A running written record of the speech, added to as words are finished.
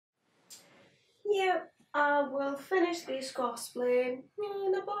Yeah, I will finish this cosplay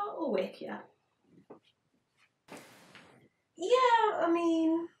in about a week, yeah. Yeah,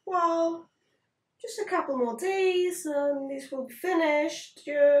 well, just a couple more days and this will be finished.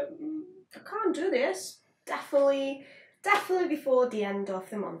 Yeah, I can't do this. Definitely before the end of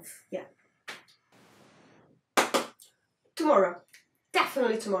the month, yeah. Tomorrow.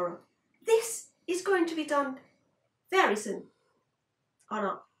 Definitely tomorrow. This is going to be done very soon. Or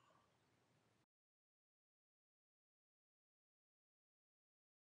not?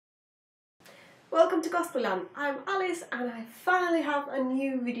 Welcome to Cosplayland. I'm Alice and I finally have a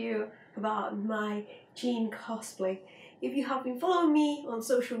new video about my Jean cosplay. If you have been following me on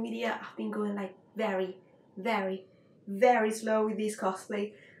social media, I've been going like very slow with this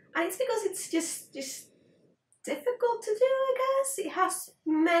cosplay. And it's because it's just difficult to do, I guess. It has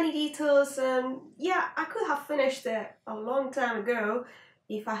many details and yeah, I could have finished it a long time ago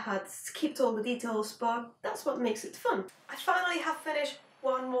if I had skipped all the details, but that's what makes it fun. I finally have finished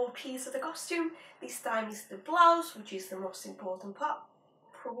one more piece of the costume. This time is the blouse, which is the most important part,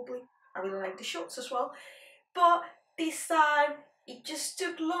 probably. I really like the shorts as well. But this time it just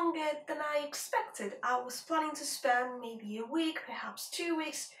took longer than I expected. I was planning to spend maybe a week, perhaps 2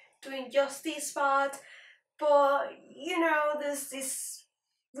 weeks, doing just this part. But you know, there's this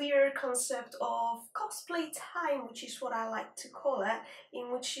weird concept of cosplay time, which is what I like to call it,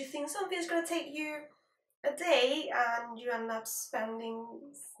 in which you think something's gonna take you a day and you end up spending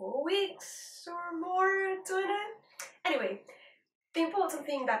 4 weeks or more doing it. Anyway, the important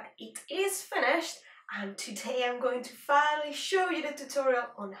thing that it is finished, and today I'm going to finally show you the tutorial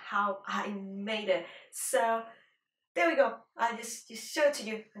on how I made it. So there we go. I'll just show it to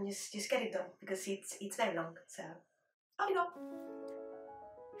you and just get it done because it's very long. So off you go.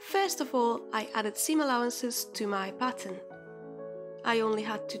 First of all, I added seam allowances to my pattern. I only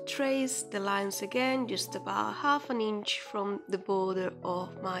had to trace the lines again just about half an inch from the border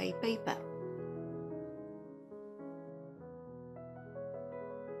of my paper.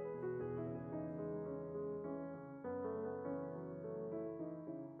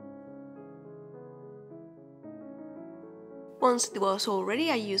 Once it was all ready,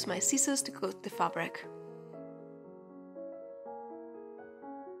 I used my scissors to cut the fabric.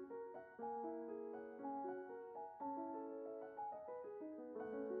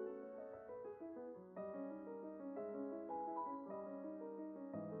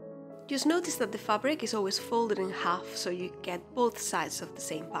 Just notice that the fabric is always folded in half so you get both sides of the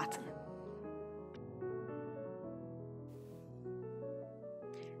same pattern.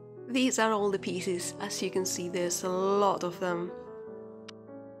 These are all the pieces. As you can see, there's a lot of them.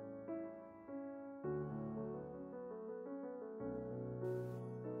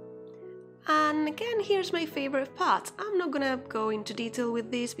 And again, here's my favorite part. I'm not gonna go into detail with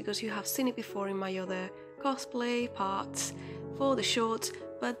this because you have seen it before in my other cosplay parts for the shorts,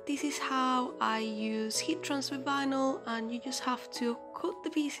 but this is how I use heat transfer vinyl, and you just have to cut the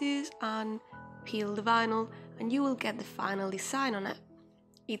pieces and peel the vinyl and you will get the final design on it.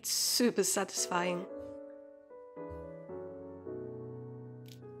 It's super satisfying.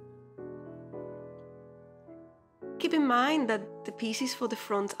 Keep in mind that the pieces for the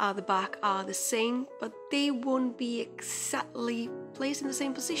front and the back are the same, but they won't be exactly placed in the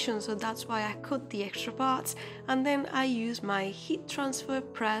same position, so that's why I cut the extra parts and then I use my heat transfer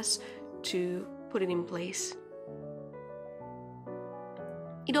press to put it in place.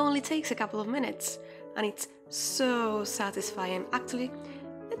 It only takes a couple of minutes and it's so satisfying. Actually,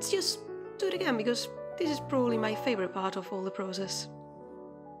 let's just do it again because this is probably my favorite part of all the process.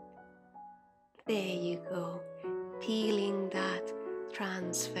 There you go. Peeling that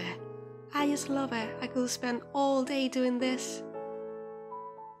transfer. I just love it. I could spend all day doing this.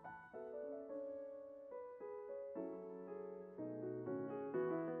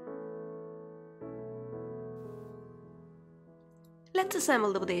 Let's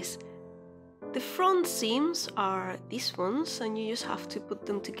assemble the bodice. The front seams are these ones and you just have to put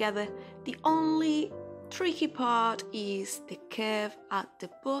them together. The only tricky part is the curve at the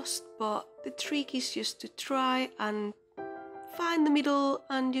bust, but the trick is just to try and find the middle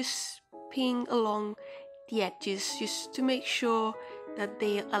and just pin along the edges just to make sure that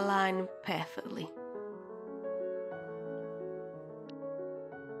they align perfectly.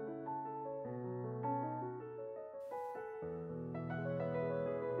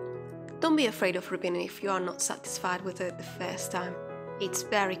 Don't be afraid of ripping if you are not satisfied with it the first time. It's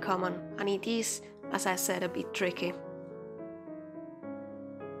very common and it is, as I said, a bit tricky.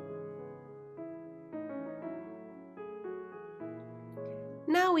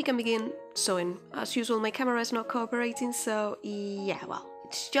 Now we can begin sewing. As usual, my camera is not cooperating, so yeah, well,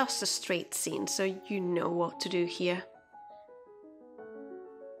 it's just a straight seam, so you know what to do here.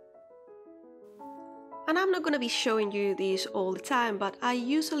 And I'm not going to be showing you these all the time, but I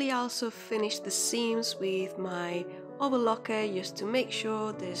usually also finish the seams with my overlocker just to make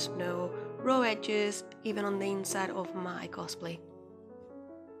sure there's no raw edges even on the inside of my cosplay.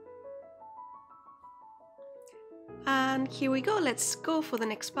 And here we go, let's go for the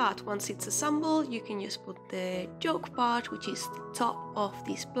next part. Once it's assembled, you can just put the yoke part, which is the top of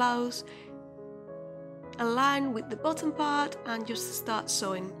this blouse, align with the bottom part and just start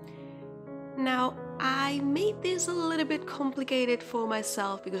sewing. Now, I made this a little bit complicated for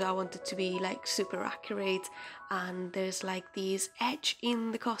myself because I wanted to be like super accurate, and there's like this edge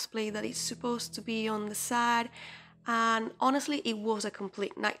in the cosplay that is supposed to be on the side, and honestly it was a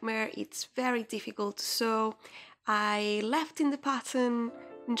complete nightmare. It's very difficult to sew. I left in the pattern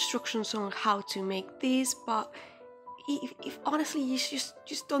instructions on how to make this, but if honestly you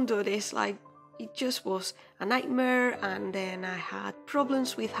just don't do this. Like, it just was a nightmare, and then I had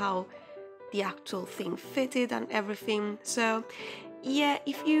problems with how the actual thing fitted and everything. So yeah,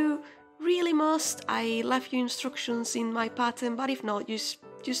 if you really must, I left you instructions in my pattern, but if not,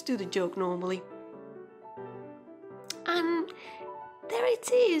 just do the yoke normally. And there it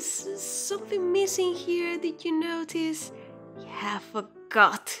is, something missing here. Did you notice? Yeah, I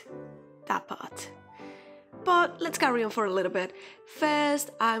forgot that part. But let's carry on for a little bit. First,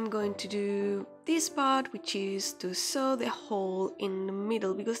 I'm going to do this part, which is to sew the hole in the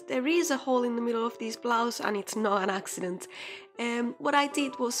middle, because there is a hole in the middle of this blouse and it's not an accident. What I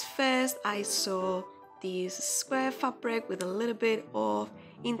did was, first I sew this square fabric with a little bit of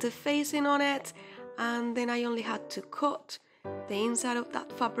interfacing on it, and then I only had to cut the inside of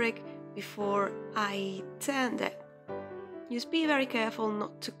that fabric before I turned it. Just be very careful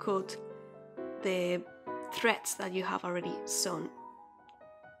not to cut the threads that you have already sewn.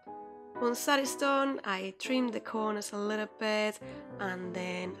 Once that is done, I trimmed the corners a little bit, and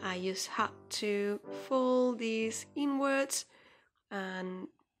then I just had to fold these inwards, and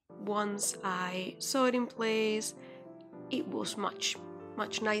once I sew it in place, it was much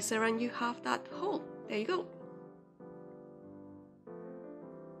nicer, and you have that hole. There you go.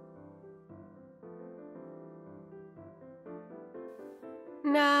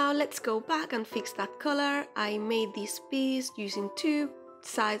 Now let's go back and fix that collar. I made this piece using two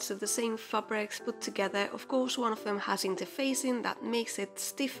sides of the same fabrics put together. Of course, one of them has interfacing that makes it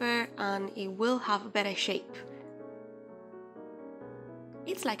stiffer and it will have a better shape.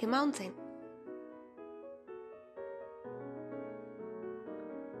 It's like a mountain.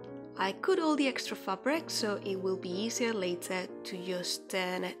 I cut all the extra fabric so it will be easier later to just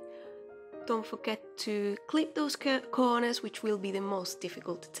turn it. Don't forget to clip those corners, which will be the most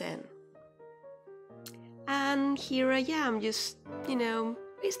difficult to turn. And here I am, just,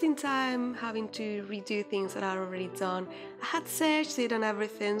 wasting time having to redo things that are already done. I had searched it and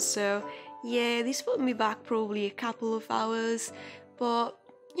everything, so yeah, this put me back probably a couple of hours. But,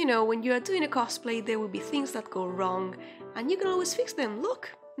 when you are doing a cosplay, there will be things that go wrong, and you can always fix them.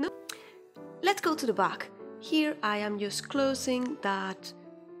 Look, no. Let's go to the back. Here I am just closing that's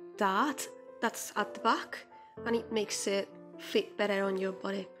at the back, and it makes it fit better on your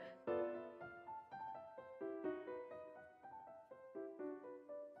body.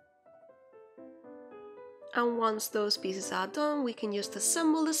 And once those pieces are done, we can just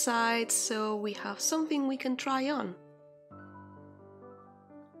assemble the sides so we have something we can try on.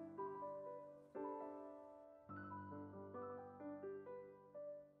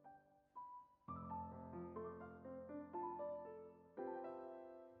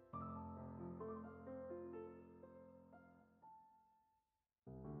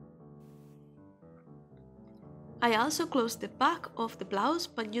 I also closed the back of the blouse,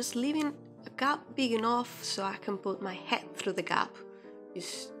 but just leaving a gap big enough so I can put my head through the gap.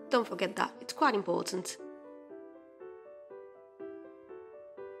 Just don't forget that, it's quite important.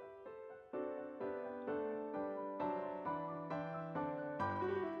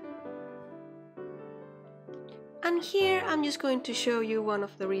 And here I'm just going to show you one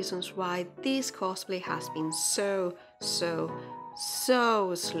of the reasons why this cosplay has been so slow.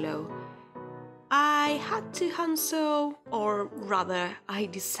 I had to hand sew, or rather I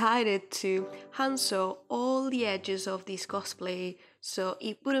decided to hand sew all the edges of this cosplay so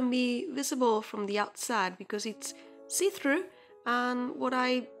it wouldn't be visible from the outside because it's see-through, and what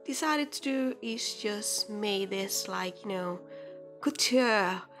I decided to do is just make this like,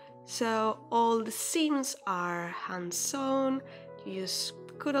 couture. So all the seams are hand sewn. You just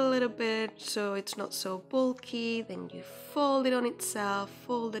cut a little bit so it's not so bulky, then you fold it on itself,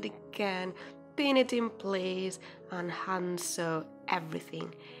 fold it again, pin it in place and hand sew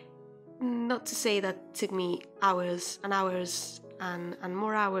everything. Not to say that it took me hours and hours and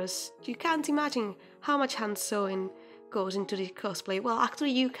more hours. You can't imagine how much hand sewing goes into this cosplay. Well,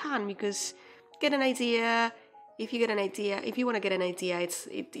 actually you can, because get an idea. If you want to get an idea,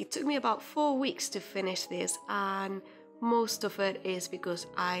 it took me about 4 weeks to finish this, and most of it is because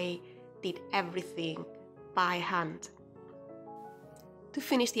I did everything by hand. To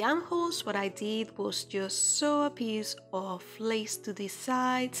finish the armholes, what I did was just sew a piece of lace to the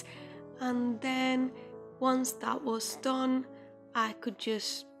sides, and then once that was done, I could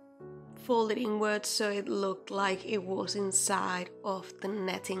just fold it inwards so it looked like it was inside of the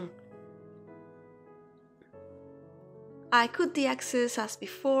netting. I cut the excess as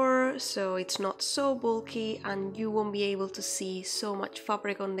before, so it's not so bulky and you won't be able to see so much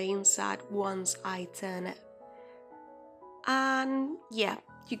fabric on the inside once I turn it. And yeah,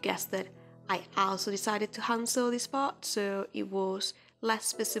 you guessed it, I also decided to hand sew this part so it was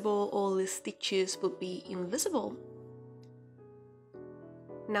less visible, all the stitches would be invisible.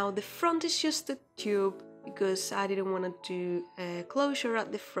 Now the front is just a tube because I didn't want to do a closure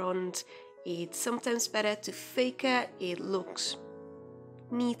at the front. It's sometimes better to fake it, it looks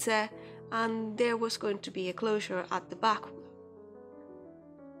neater, and there was going to be a closure at the back.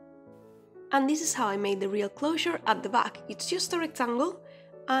 And this is how I made the real closure at the back. It's just a rectangle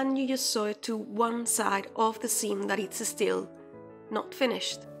and you just sew it to one side of the seam that it's still not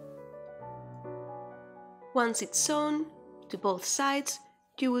finished. Once it's sewn to both sides,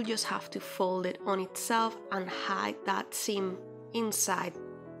 you will just have to fold it on itself and hide that seam inside.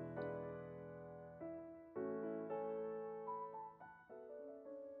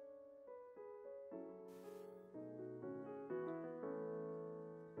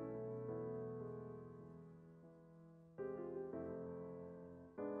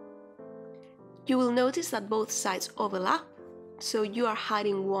 You will notice that both sides overlap, so you are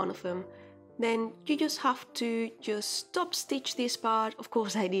hiding one of them. Then you just have to stop stitch this part. Of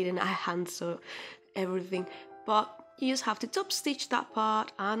course I didn't, I hand sew everything, but you just have to top stitch that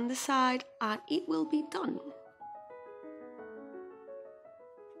part and the side and it will be done.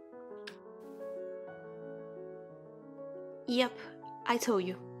 Yep, I told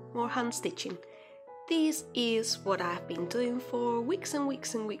you, more hand stitching. This is what I've been doing for weeks and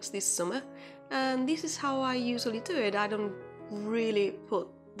weeks and weeks this summer, and this is how I usually do it. I don't really put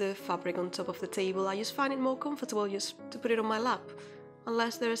the fabric on top of the table, I just find it more comfortable just to put it on my lap,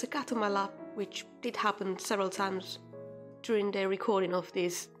 unless there is a cat on my lap, which did happen several times during the recording of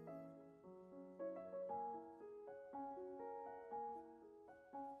this.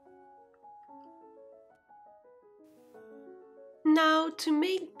 Now, to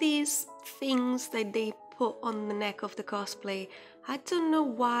make these things that they put on the neck of the cosplay, I don't know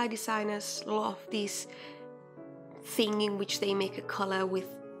why designers love this thing in which they make a collar with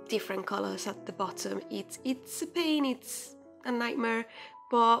different colors at the bottom. It's a pain, it's a nightmare,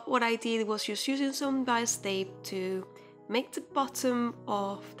 but what I did was just using some bias tape to make the bottom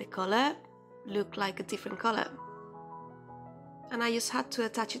of the collar look like a different color. And I just had to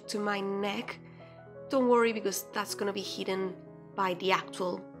attach it to my neck. Don't worry, because that's gonna be hidden by the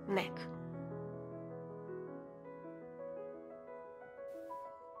actual neck.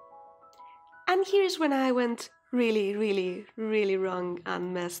 And here's when I went really wrong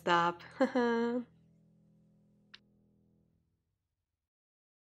and messed up.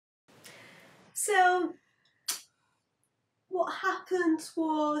 So what happened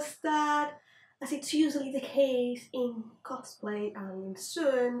was that, as it's usually the case in cosplay and in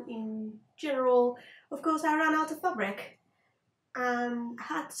Handsewn in general, of course I ran out of fabric and I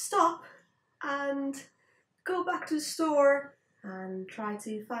had to stop and go back to the store and try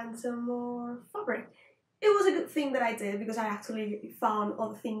to find some more fabric. It was a good thing that I did, because I actually found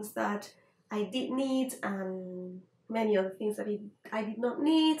other things that I did need and many other things that I did not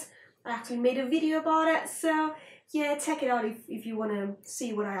need. I actually made a video about it, so yeah, check it out if you want to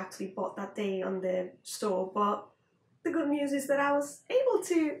see what I actually bought that day on the store. But the good news is that I was able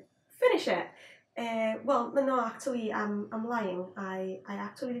to finish it. Well, no, actually, I'm lying. I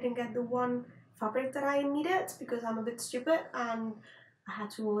actually didn't get the one fabric that I needed because I'm a bit stupid, and I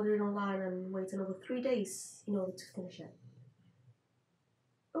had to order it online and wait another 3 days in order to finish it.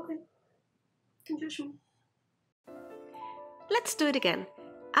 Okay, don't judge me. Let's do it again.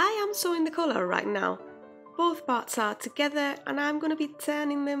 I am sewing the collar right now. Both parts are together and I'm gonna be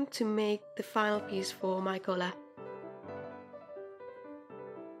turning them to make the final piece for my collar.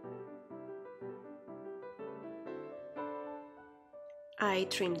 I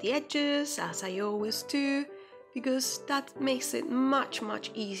trim the edges, as I always do, because that makes it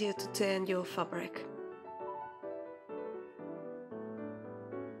much easier to turn your fabric.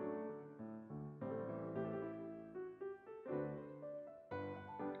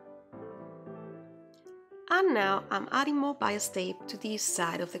 And now I'm adding more bias tape to this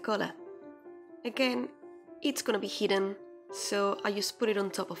side of the collar. Again, it's gonna be hidden, so I just put it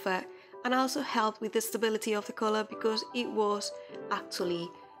on top of it, and also helped with the stability of the collar because it was actually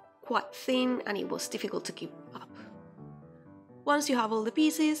quite thin and it was difficult to keep up. Once you have all the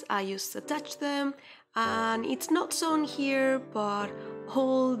pieces, I just attach them, and it's not sewn here, but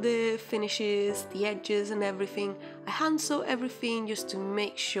all the finishes, the edges and everything, I hand sew everything just to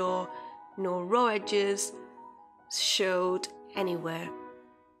make sure no raw edges showed anywhere.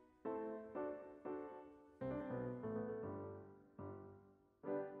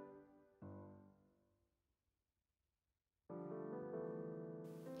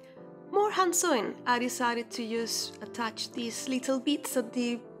 More hand sewing. I decided to just attach these little bits at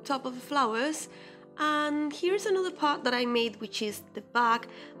the top of the flowers, and here's another part that I made, which is the back.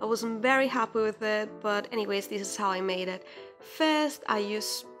 I wasn't very happy with it, but anyways, this is how I made it. First, I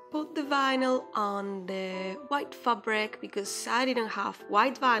just put the vinyl on the white fabric because I didn't have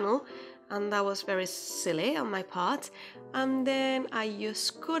white vinyl, and that was very silly on my part. And then I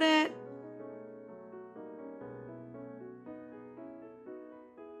just cut it.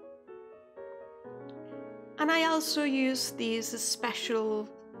 And I also use this special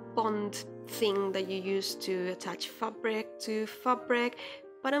bond thing that you use to attach fabric to fabric,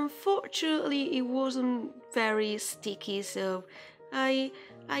 but unfortunately it wasn't very sticky, so I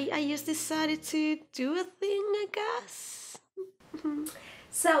just decided to do a thing, I guess.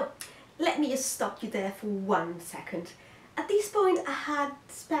 So let me just stop you there for 1 second. At this point I had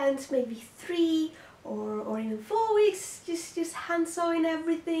spent maybe 3 or even 4 weeks just hand sewing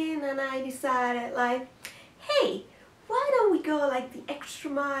everything, and I decided, like, hey, why don't we go like the extra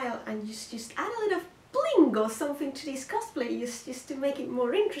mile and just add a little bling or something to this cosplay, just to make it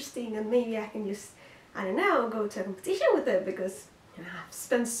more interesting, and maybe I can just, I don't know, go to a competition with it, because you know, I've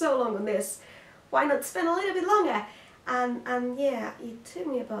spent so long on this. Why not spend a little bit longer? And yeah, it took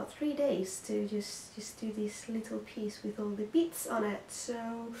me about 3 days to just do this little piece with all the beads on it. So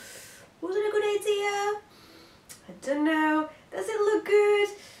was it a good idea? I don't know. Does it look good?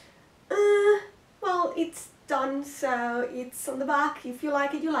 Well, it's done, so it's on the back. If you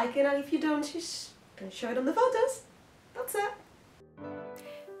like it, you like it, and if you don't, just don't show it on the photos. That's it.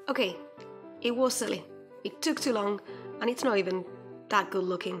 Okay, it was silly. It took too long, and it's not even that good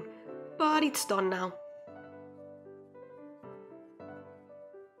looking, but it's done now.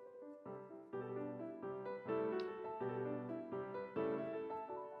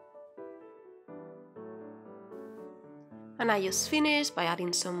 And I just finished by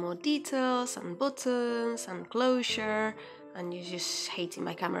adding some more details and buttons and closure, and you're just hating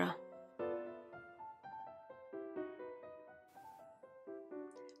my camera.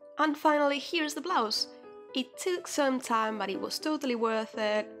 And finally, here's the blouse. It took some time, but it was totally worth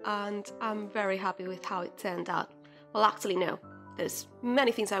it, and I'm very happy with how it turned out. Well, actually no, there's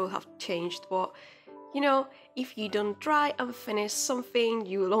many things I would have changed, but you know, if you don't try and finish something,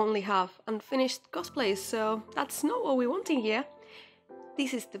 you will only have unfinished cosplays, so that's not what we want in here.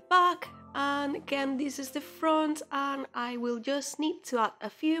 This is the back, and again this is the front, and I will just need to add a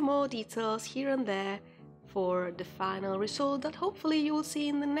few more details here and there for the final result that hopefully you will see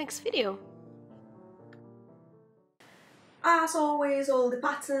in the next video. As always, all the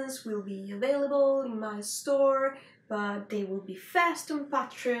patterns will be available in my store, but they will be first on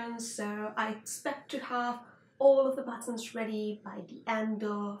Patreon, so I expect to have all of the patterns ready by the end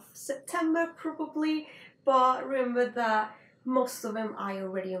of September probably, but remember that most of them are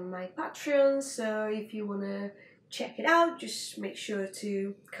already on my Patreon, so if you want to check it out, just make sure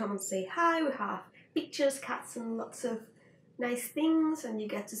to come and say hi. We have pictures, cats and lots of nice things, and you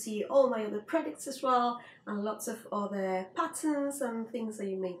get to see all my other products as well, and lots of other patterns and things that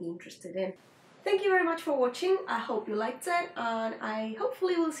you may be interested in. Thank you very much for watching. I hope you liked it, and I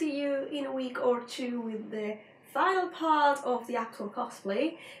hopefully will see you in a week or 2 with the final part of the actual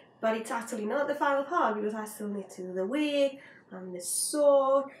cosplay. But it's actually not the final part because I still need to do the wig and the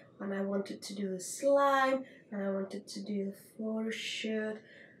sword, and I wanted to do the slime, and I wanted to do the photo shoot.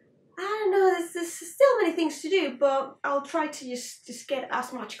 I don't know, there's still many things to do, but I'll try to just get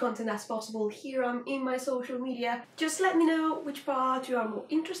as much content as possible here in my social media. Just let me know which part you are more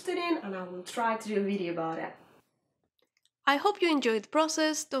interested in, and I will try to do a video about it. I hope you enjoyed the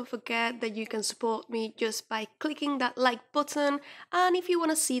process. Don't forget that you can support me just by clicking that like button, and if you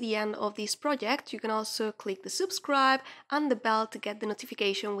want to see the end of this project, you can also click the subscribe and the bell to get the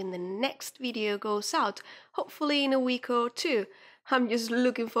notification when the next video goes out, hopefully in a week or 2. I'm just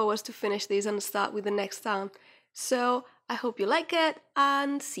looking forward to finish this and start with the next time. So I hope you like it,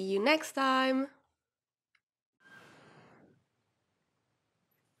 and see you next time!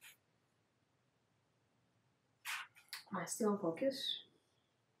 Am I still on focus?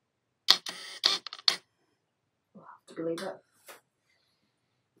 I'll have to believe it.